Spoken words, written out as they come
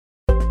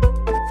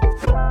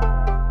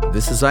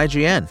This is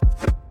IGN.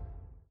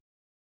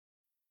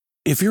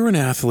 If you're an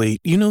athlete,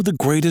 you know the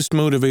greatest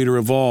motivator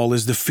of all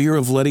is the fear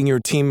of letting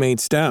your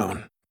teammates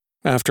down.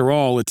 After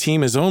all, a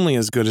team is only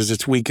as good as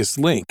its weakest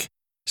link.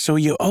 So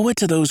you owe it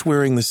to those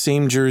wearing the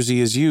same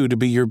jersey as you to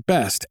be your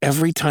best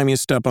every time you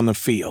step on the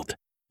field.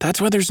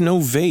 That's why there's no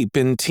vape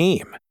in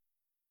team.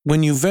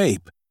 When you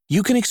vape,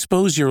 you can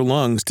expose your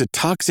lungs to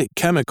toxic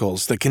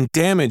chemicals that can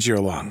damage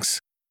your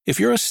lungs. If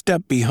you're a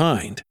step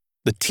behind,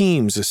 the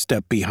team's a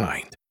step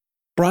behind.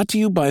 Brought to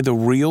you by The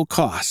Real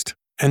Cost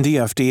and the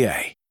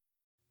FDA.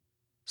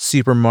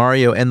 Super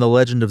Mario and The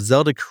Legend of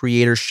Zelda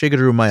creator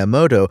Shigeru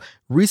Miyamoto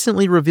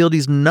recently revealed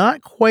he's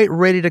not quite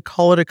ready to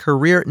call it a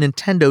career at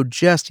Nintendo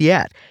just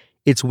yet.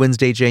 It's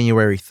Wednesday,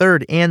 January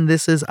 3rd, and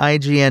this is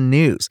IGN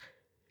News.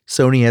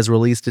 Sony has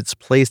released its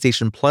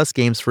PlayStation Plus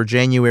games for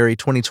January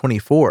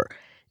 2024.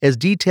 As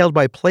detailed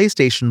by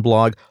PlayStation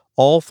Blog,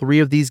 all 3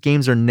 of these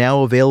games are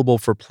now available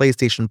for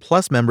PlayStation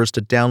Plus members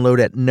to download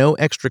at no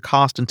extra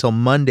cost until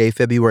Monday,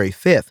 February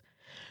 5th.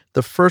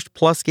 The first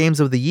Plus games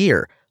of the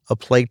year, A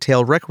Plague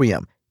Tale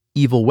Requiem,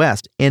 Evil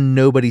West, and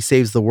Nobody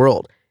Saves the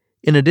World.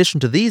 In addition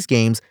to these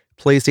games,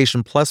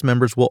 PlayStation Plus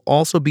members will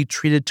also be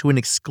treated to an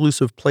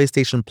exclusive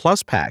PlayStation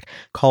Plus pack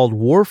called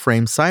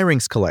Warframe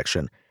Syrinx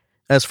Collection.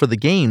 As for the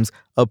games,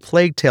 A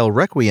Plague Tale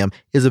Requiem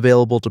is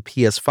available to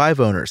PS5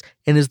 owners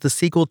and is the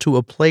sequel to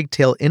A Plague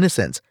Tale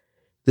Innocence.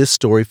 This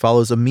story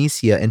follows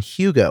Amicia and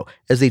Hugo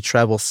as they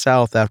travel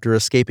south after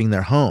escaping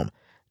their home.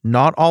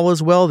 Not all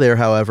is well there,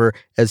 however,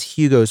 as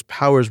Hugo's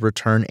powers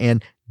return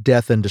and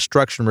death and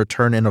destruction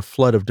return in a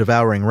flood of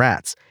devouring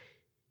rats.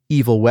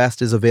 Evil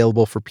West is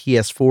available for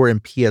PS4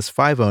 and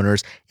PS5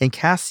 owners and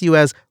casts you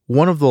as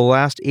one of the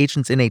last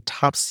agents in a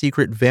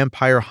top-secret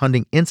vampire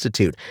hunting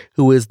institute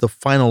who is the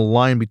final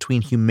line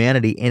between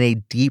humanity and a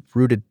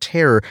deep-rooted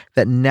terror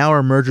that now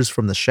emerges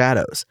from the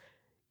shadows.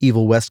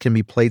 Evil West can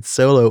be played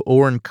solo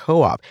or in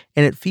co-op,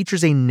 and it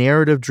features a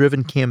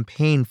narrative-driven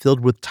campaign filled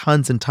with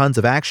tons and tons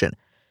of action.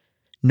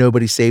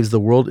 Nobody Saves the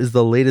World is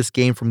the latest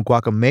game from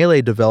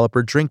Guacamelee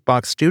developer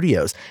Drinkbox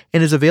Studios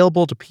and is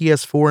available to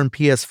PS4 and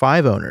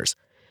PS5 owners.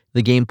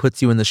 The game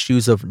puts you in the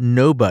shoes of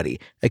Nobody,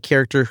 a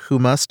character who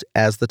must,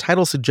 as the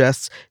title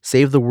suggests,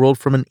 save the world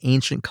from an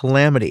ancient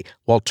calamity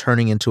while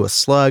turning into a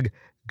slug,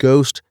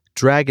 ghost,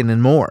 dragon,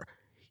 and more.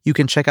 You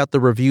can check out the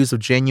reviews of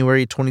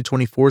January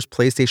 2024's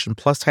PlayStation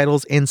Plus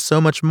titles and so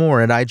much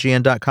more at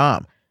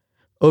IGN.com.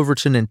 Over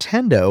to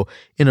Nintendo,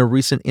 in a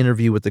recent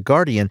interview with The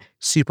Guardian,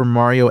 Super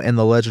Mario and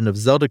The Legend of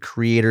Zelda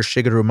creator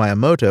Shigeru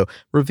Miyamoto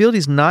revealed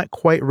he's not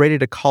quite ready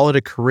to call it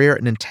a career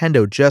at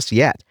Nintendo just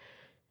yet.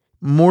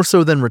 More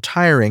so than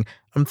retiring,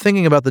 I'm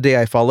thinking about the day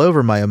I fall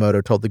over,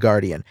 Miyamoto told The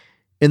Guardian.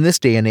 In this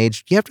day and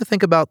age, you have to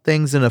think about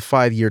things in a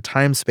 5-year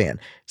time span,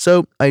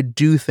 so I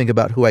do think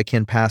about who I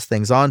can pass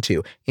things on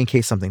to in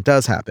case something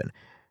does happen.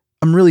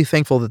 I'm really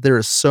thankful that there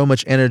is so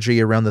much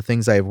energy around the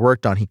things I have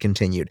worked on, he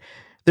continued.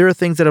 There are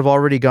things that have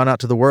already gone out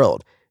to the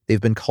world.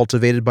 They've been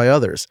cultivated by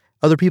others.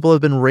 Other people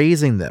have been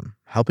raising them,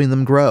 helping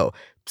them grow.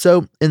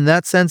 So, in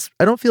that sense,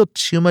 I don't feel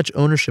too much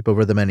ownership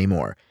over them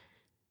anymore.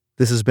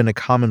 This has been a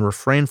common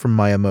refrain from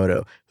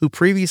Miyamoto, who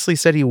previously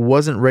said he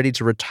wasn't ready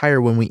to retire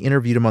when we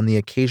interviewed him on the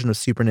occasion of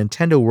Super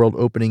Nintendo World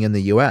opening in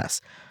the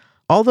US.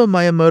 Although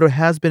Miyamoto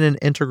has been an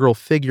integral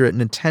figure at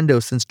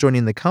Nintendo since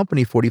joining the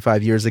company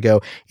 45 years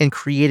ago and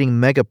creating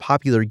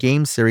mega-popular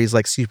game series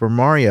like Super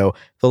Mario,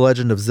 The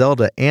Legend of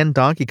Zelda, and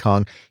Donkey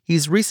Kong,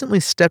 he's recently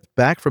stepped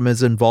back from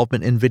his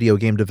involvement in video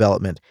game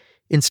development.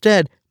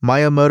 Instead,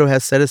 Miyamoto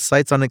has set his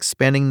sights on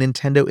expanding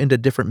Nintendo into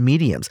different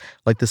mediums,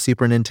 like the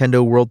Super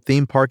Nintendo World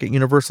theme park at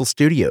Universal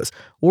Studios,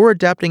 or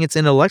adapting its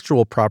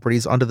intellectual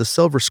properties onto the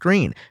silver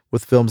screen,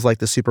 with films like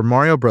the Super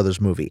Mario Bros.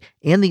 Movie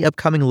and the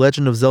upcoming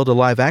Legend of Zelda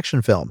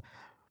live-action film.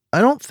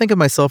 I don't think of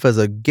myself as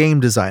a game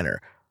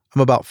designer.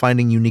 I'm about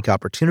finding unique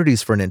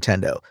opportunities for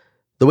Nintendo.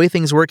 The way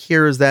things work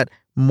here is that,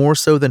 more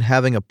so than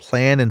having a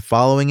plan and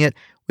following it,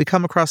 we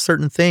come across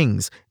certain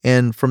things,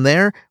 and from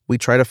there, we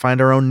try to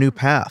find our own new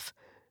path.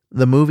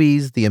 The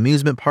movies, the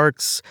amusement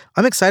parks,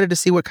 I'm excited to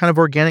see what kind of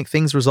organic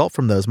things result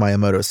from those,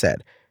 Miyamoto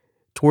said.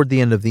 Toward the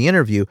end of the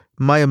interview,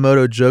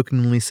 Miyamoto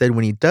jokingly said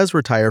when he does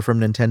retire from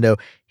Nintendo,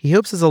 he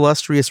hopes his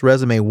illustrious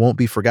resume won't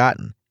be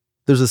forgotten.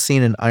 There's a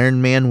scene in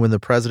Iron Man when the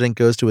president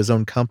goes to his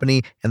own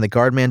company and the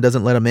guard man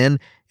doesn't let him in,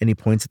 and he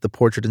points at the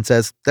portrait and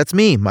says, "That's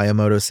me,"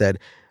 Miyamoto said.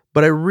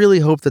 But I really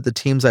hope that the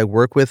teams I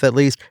work with, at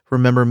least,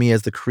 remember me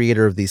as the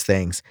creator of these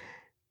things.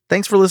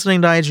 Thanks for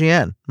listening to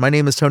IGN. My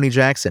name is Tony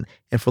Jackson,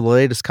 and for the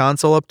latest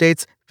console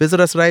updates, visit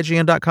us at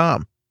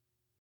IGN.com.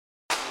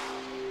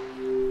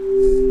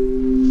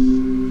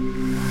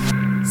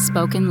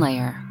 Spoken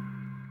Layer.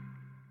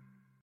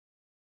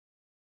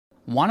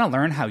 Want to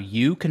learn how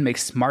you can make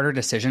smarter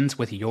decisions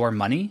with your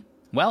money?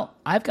 Well,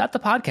 I've got the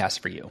podcast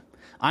for you.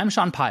 I'm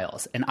Sean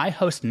Piles, and I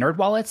host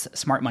NerdWallet's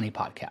Smart Money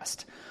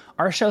Podcast.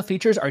 Our show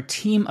features our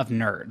team of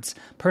nerds,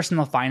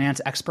 personal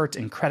finance experts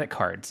in credit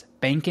cards,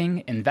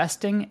 banking,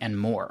 investing, and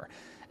more.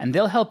 And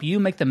they'll help you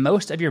make the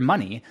most of your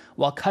money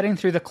while cutting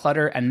through the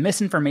clutter and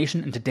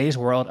misinformation in today's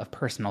world of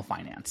personal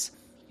finance.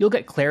 You'll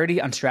get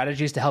clarity on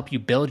strategies to help you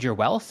build your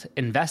wealth,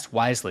 invest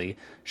wisely,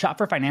 shop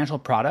for financial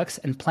products,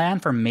 and plan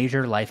for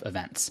major life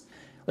events.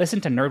 Listen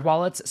to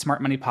NerdWallet's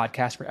Smart Money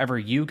Podcast wherever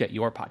you get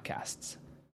your podcasts.